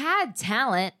everybody. He had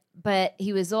talent, but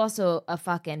he was also a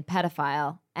fucking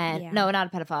pedophile. And no, not a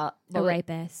pedophile. A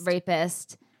rapist.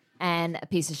 Rapist and a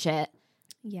piece of shit.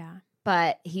 Yeah.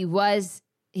 But he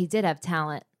did have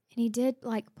talent. And he did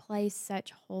play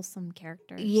such wholesome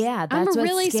characters. Yeah, that's I'm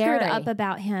really scary. screwed up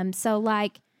about him. So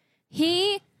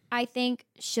he, I think,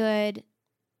 should.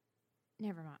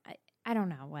 Never mind. I don't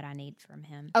know what I need from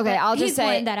him. Okay, I'll just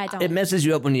say one that I don't. It messes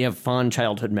you up when you have fond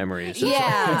childhood memories.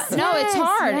 Yeah, no, it's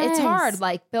hard. Yes. It's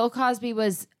hard. Bill Cosby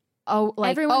was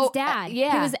everyone's dad.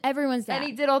 Yeah, he was everyone's dad, and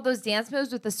he did all those dance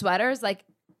moves with the sweaters.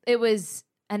 It was,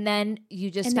 and then you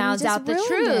just found out the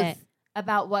truth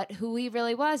about who he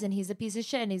really was, and he's a piece of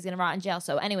shit, and he's gonna rot in jail.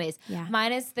 So, anyways,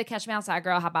 mine is the Catch Me Outside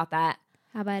girl. How about that?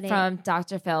 How about from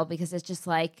Dr. Phil? Because it's just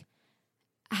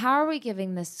how are we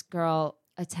giving this girl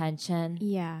attention?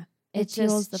 Yeah. It's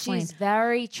just, she's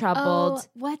very troubled. Oh,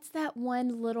 what's that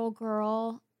one little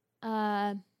girl?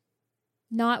 Not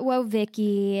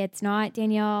Vicky. It's not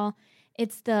Danielle.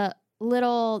 It's the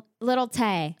little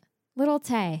Tay. Little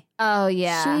Tay. Oh,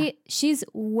 yeah. She's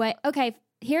way... Okay,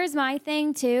 here's my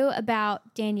thing, too,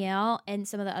 about Danielle and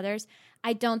some of the others.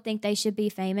 I don't think they should be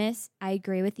famous. I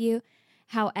agree with you.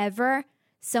 However,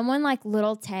 someone like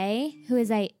Little Tay, who is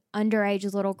a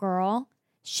underage little girl,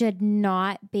 should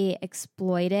not be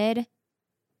exploited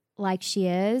like she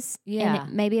is. Yeah.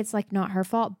 And maybe it's not her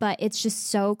fault, but it's just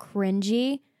so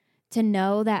cringy to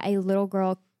know that a little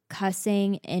girl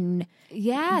cussing and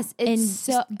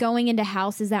going into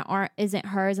houses that isn't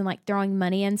hers and throwing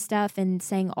money and stuff and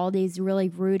saying all these really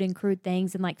rude and crude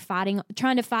things and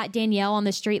trying to fight Danielle on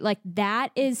the street.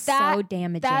 that is so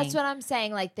damaging. That's what I'm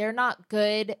saying. They're not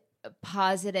good,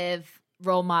 positive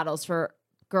role models for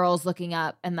girls looking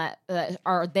up and that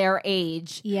are their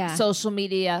age. Yeah. Social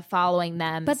media following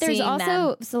them. But there's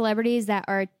also celebrities that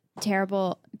are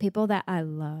terrible people that I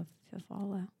love to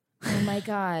follow. Oh my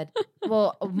God.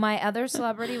 Well, my other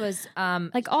celebrity was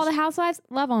all the housewives,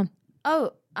 love them.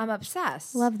 Oh, I'm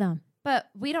obsessed. Love them. But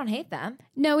we don't hate them.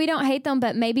 No, we don't hate them,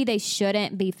 but maybe they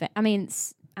shouldn't be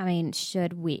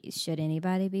should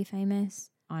anybody be famous?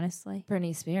 Honestly.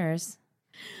 Britney Spears.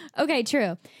 Okay,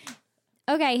 true.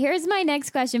 Okay, here's my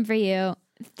next question for you.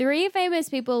 3 famous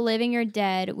people, living or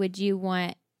dead, would you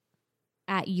want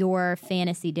at your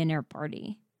fantasy dinner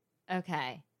party?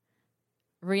 Okay.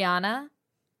 Rihanna,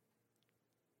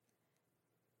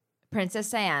 Princess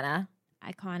Diana.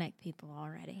 Iconic people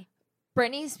already.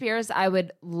 Britney Spears, I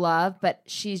would love, but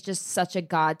she's just such a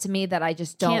god to me that I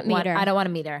just don't want. I don't want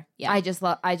to meet her. Yeah. I just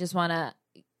want to.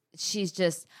 She's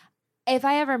just. If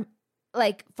I ever,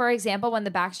 like, for example, when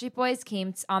the Backstreet Boys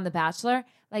came on The Bachelor,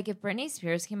 like if Britney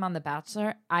Spears came on The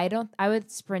Bachelor, I would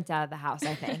sprint out of the house.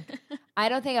 I think. I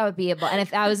don't think I would be able. And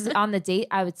if I was on the date,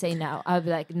 I would say no. I would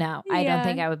be like, no, I don't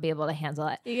think I would be able to handle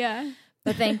it. Yeah.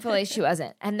 But thankfully, she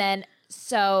wasn't. And then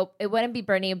so it wouldn't be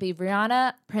Britney. It'd be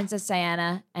Rihanna, Princess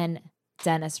Diana, and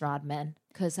Dennis Rodman,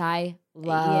 because I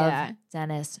love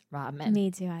Dennis Rodman. Me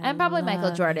too. And probably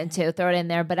Michael Jordan too. Throw it in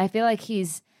there, but I feel like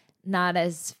he's not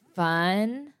as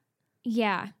fun.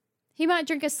 Yeah, he might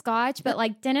drink a scotch, but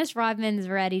like Dennis Rodman's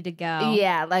ready to go.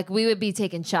 Yeah, like we would be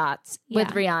taking shots with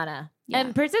Rihanna,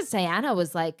 and Princess Diana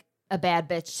was like a bad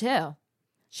bitch too.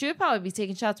 She would probably be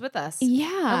taking shots with us.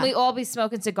 Yeah, and we all be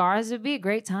smoking cigars. It would be a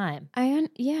great time. Okay,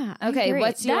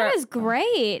 what's yours? That is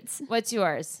great. What's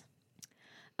yours?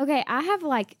 Okay, I have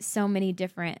like so many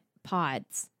different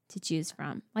pods to choose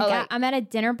from. Like, I'm at a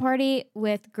dinner party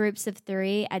with groups of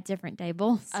 3 at different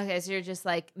tables. Okay, so you're just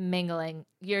like mingling.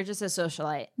 You're just a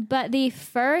socialite. But the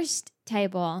first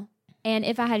table, and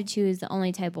if I had to choose the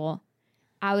only table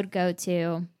I would go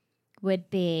to, would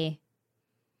be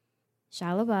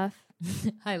Shia LaBeouf.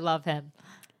 I love him.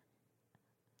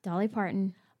 Dolly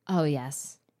Parton. Oh,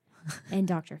 yes. And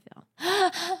Dr. Phil.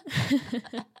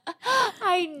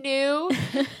 I knew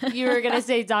you were going to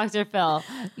say Dr. Phil.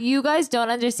 You guys don't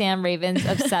understand Raven's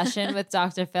obsession with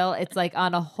Dr. Phil. It's like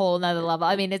on a whole nother level.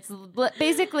 I mean, it's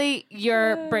basically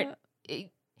your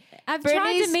I've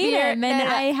tried to meet him and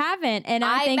I haven't. And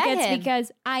I think it's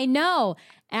because I know.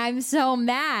 And I'm so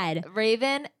mad.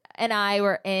 Raven and I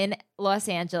were in Los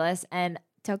Angeles and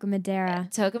Toca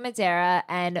Madera.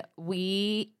 And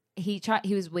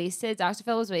he was wasted. Dr.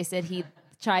 Phil was wasted. He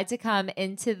tried to come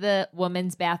into the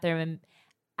women's bathroom, and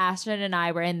Astrid and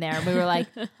I were in there, and we were like,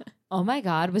 oh my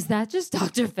God, was that just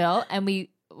Dr. Phil? And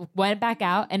we went back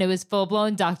out, and it was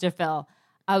full-blown Dr. Phil.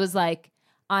 I was like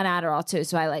on Adderall too,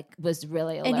 so I like was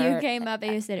really alert. And you came up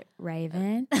and you said,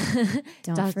 Raven,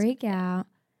 don't freak out.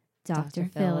 Dr.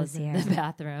 Phil is here. In the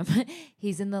bathroom.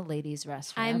 He's in the ladies'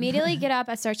 restroom. I immediately get up.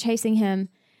 I start chasing him.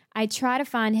 I try to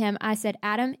find him. I said,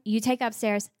 Adam, you take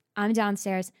upstairs. I'm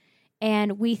downstairs.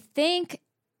 And we think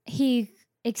he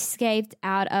escaped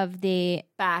out of the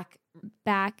back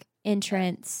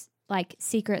entrance, like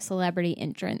secret celebrity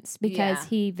entrance, because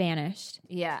he vanished.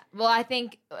 Yeah. Well, I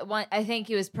think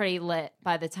he was pretty lit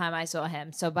by the time I saw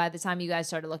him. So by the time you guys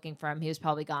started looking for him, he was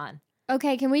probably gone.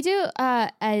 Okay. Can we do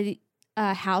a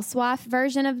housewife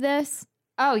version of this?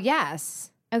 Oh,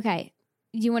 yes. Okay.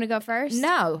 You want to go first?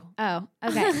 No. Oh,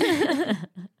 okay.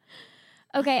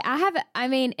 Okay,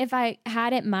 if I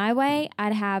had it my way,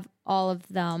 I'd have all of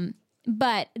them.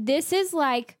 But this is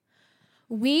like,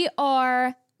 we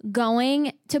are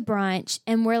going to brunch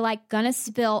and we're like going to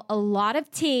spill a lot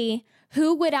of tea.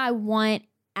 Who would I want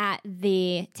at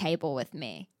the table with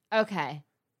me? Okay.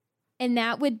 And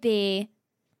that would be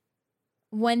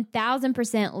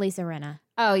 1000% Lisa Rinna.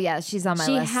 Oh, yeah, she's on my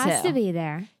list, She has to be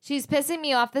there. She's pissing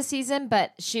me off this season,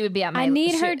 but she would be at my list. I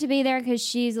need her to be there because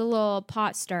she's a little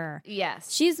pot stirrer.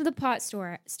 Yes. She's the pot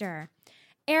stirrer.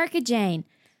 Erica Jane.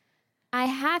 I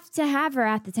have to have her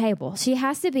at the table. She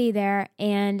has to be there,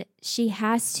 and she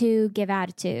has to give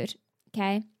attitude,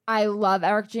 okay? I love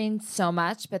Erica Jane so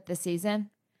much, but this season,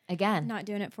 again. Not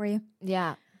doing it for you.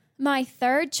 Yeah. My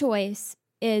third choice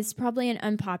is probably an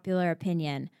unpopular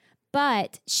opinion,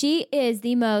 but she is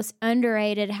the most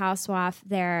underrated housewife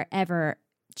there ever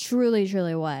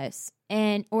truly was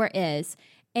or is.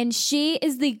 And she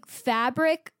is the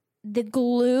fabric, the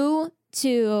glue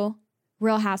to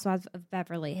Real Housewives of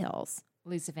Beverly Hills.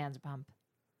 Lisa Vanderpump.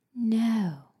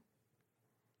 No.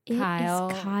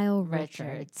 Kyle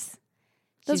Richards.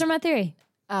 Those are my theory.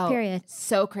 Oh, period.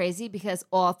 So crazy because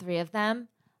all 3 of them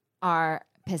are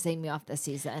pissing me off this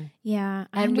season. Yeah,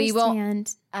 I understand. We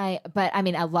won't. I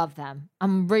love them.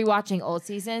 I'm rewatching old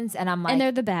seasons, and I'm like, and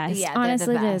they're the best. Yeah,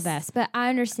 honestly, they're the best. But I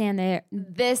understand that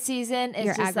this season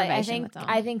is just like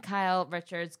I think Kyle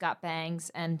Richards got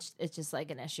bangs, and it's just like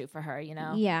an issue for her. You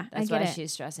know? Yeah, that's why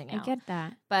she's stressing out. I get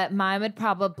that. But mine would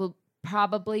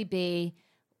probably be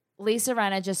Lisa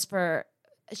Rinna, just for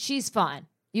she's fun.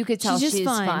 You could tell she's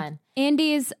fun.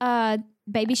 Andy's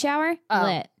baby shower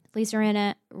lit. Lisa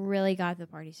Rinna really got the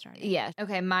party started. Yeah.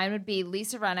 Okay, mine would be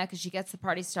Lisa Rinna because she gets the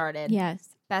party started. Yes.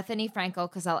 Bethany Frankel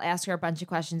because I'll ask her a bunch of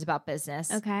questions about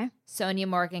business. Okay. Sonia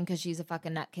Morgan because she's a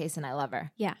fucking nutcase and I love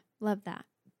her. Yeah, love that.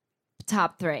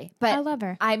 top 3. But I love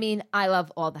her. I mean, I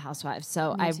love all the housewives,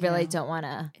 so Me I really too. don't want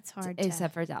to. It's hard,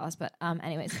 except for Dallas. But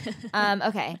anyways,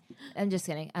 okay. I'm just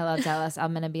kidding. I love Dallas.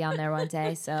 I'm gonna be on there one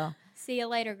day. So see you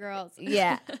later, girls.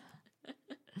 yeah.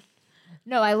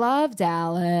 No, I love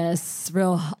Dallas.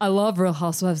 I love Real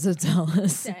Housewives of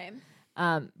Dallas. Same.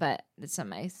 But it's a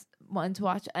nice one to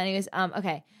watch. Anyways,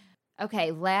 okay.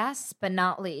 Last but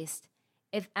not least,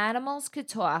 if animals could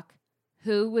talk,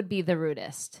 who would be the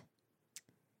rudest?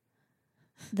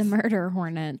 The murder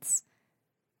hornets.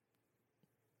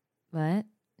 What?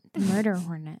 The murder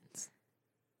hornets.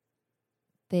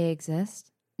 They exist?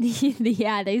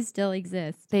 Yeah, they still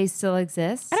exist. They still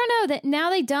exist? I don't know that now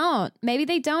they don't. Maybe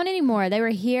they don't anymore. They were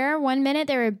here one minute.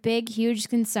 They were a big, huge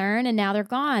concern, and now they're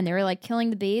gone. They were like killing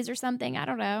the bees or something. I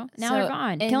don't know. Now they're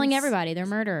gone, killing everybody. They're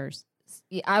murderers.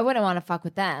 Yeah, I wouldn't want to fuck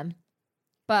with them,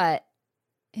 but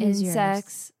Who's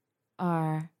insects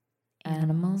are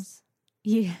animals.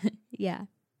 Yeah, yeah.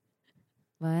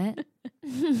 What?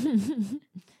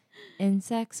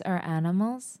 Insects are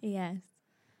animals? Yes.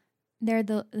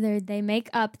 They make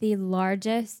up the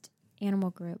largest animal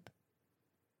group.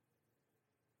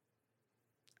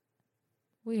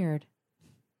 Weird.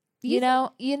 You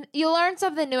learn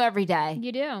something new every day.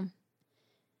 You do.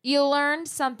 You learn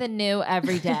something new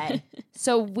every day.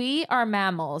 So we are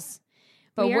mammals,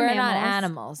 but we're not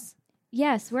animals.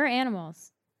 Yes, we're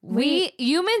animals. We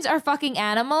humans are fucking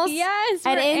animals? Yes,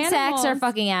 and we're insects animals. are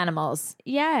fucking animals.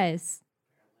 Yes.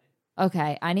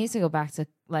 Okay, I need to go back to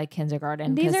like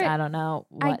kindergarten because I don't know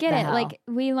what I get the it. hell. Like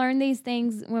we learn these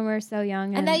things when we're so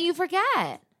young. And then you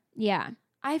forget. Yeah.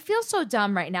 I feel so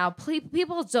dumb right now. Please,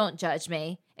 people don't judge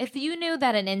me. If you knew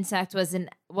that an insect was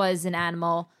an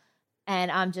animal and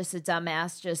I'm just a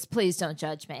dumbass, just please don't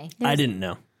judge me. I didn't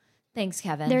know. Thanks,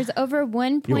 Kevin. There's over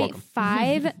welcome.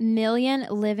 1.5 million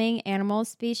living animal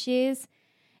species,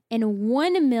 and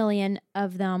 1 million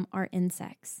of them are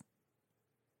insects.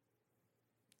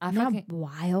 Not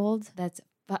wild.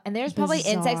 And there's probably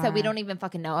insects that we Bizarre. don't even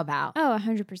fucking know about. Oh,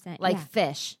 100%. Like yeah.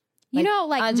 fish. You know,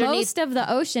 like underneath- most of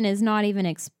the ocean is not even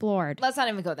explored. Let's not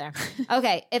even go there.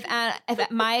 Okay, if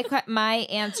my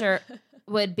answer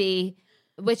would be,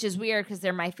 which is weird because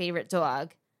they're my favorite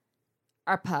dog,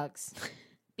 are pugs.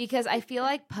 Because I feel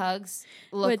like pugs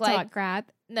look Would like talk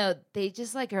crap. no, they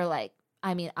just like are like.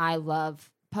 I mean, I love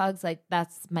pugs. Like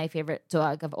that's my favorite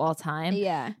dog of all time.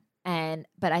 Yeah.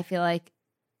 But I feel like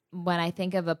when I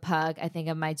think of a pug, I think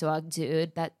of my dog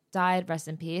Dude that died. Rest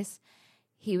in peace.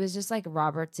 He was just like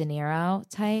Robert De Niro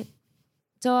type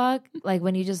dog. Like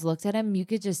when you just looked at him, you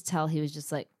could just tell he was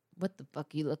just like, "What the fuck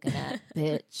are you looking at,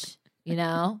 bitch?" You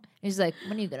know? He's like,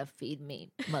 "When are you gonna feed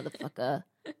me, motherfucker?"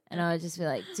 And I would just be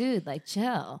like, "Dude, like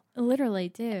chill." Literally,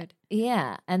 dude.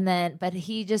 Yeah. And then, but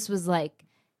he just was like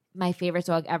my favorite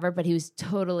dog ever. But he was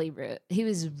totally rude. He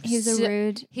was a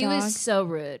rude He dog. was so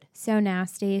rude, So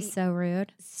nasty, so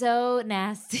rude. so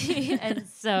nasty, and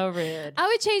so rude. I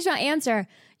would change my answer.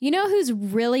 You know who's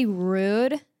really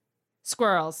rude?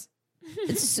 Squirrels,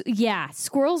 Yeah,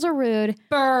 squirrels are rude.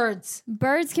 birds.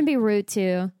 Birds can be rude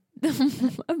too.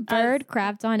 A bird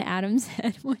crapped on Adam's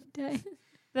head one day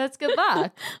That's good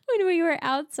luck. when we were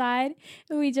outside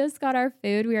and we just got our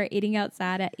food. We were eating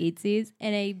outside at Eatsy's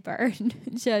and a bird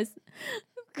just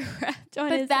crapped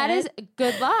on his But that head. is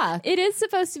good luck. It is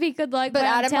supposed to be good luck, but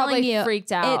I'm Adam telling probably you,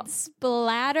 freaked out. it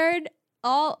splattered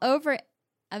all over.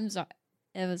 I'm sorry.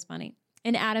 It was funny.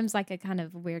 And Adam's like a kind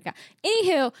of weird guy.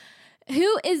 Anywho,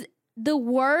 who is the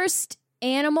worst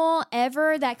animal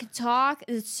ever that could talk?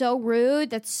 That's so rude.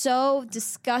 That's so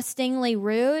disgustingly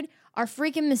rude. Are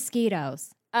freaking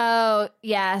mosquitoes. Oh,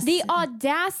 yes. The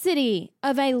audacity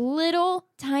of a little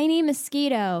tiny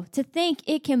mosquito to think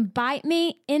it can bite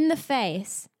me in the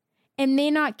face and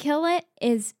may not kill it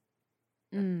is.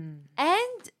 And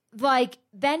like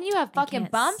then you have fucking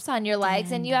can't bumps on your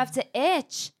legs and you have to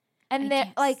itch. And they're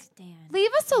can't like, stand.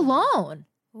 leave us alone.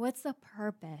 What's the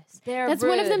purpose? They're That's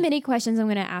one of the rude. many questions I'm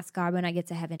going to ask God when I get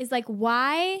to heaven. Is like,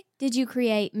 why did you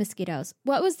create mosquitoes?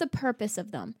 What was the purpose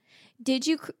of them? Did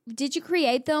you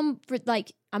create them for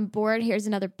like, I'm bored, here's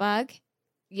another bug?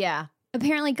 Yeah.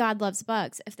 Apparently God loves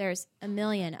bugs. If there's a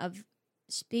million of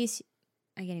species,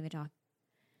 I can't even talk.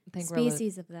 I think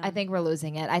Species of them. I think we're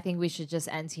losing it. I think we should just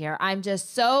end here. I'm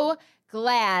just so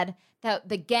glad that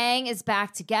the gang is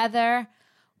back together.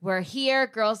 We're here.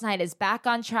 Girls' Night is back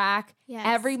on track. Yes.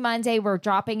 Every Monday, we're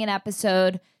dropping an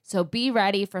episode. So be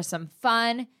ready for some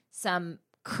fun, some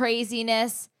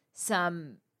craziness,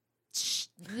 some.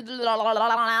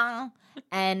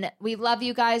 And we love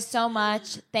you guys so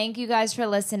much. Thank you guys for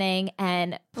listening.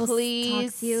 And We'll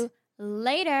please. talk to you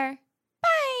later.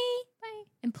 Bye. Bye.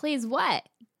 And please what?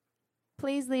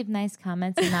 please leave nice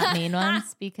comments and not mean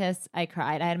ones, because I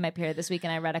cried. I had my period this week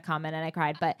and I read a comment and I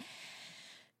cried. But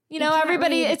you know,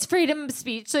 everybody, it's freedom of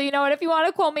speech. So you know what? If you want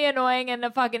to call me annoying and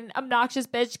a fucking obnoxious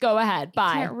bitch, go ahead.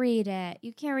 Bye. You can't read it.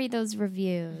 You can't read those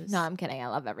reviews. No, I'm kidding. I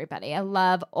love everybody. I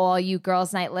love all you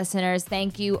Girls Night listeners.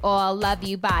 Thank you all. Love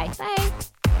you. Bye. Bye.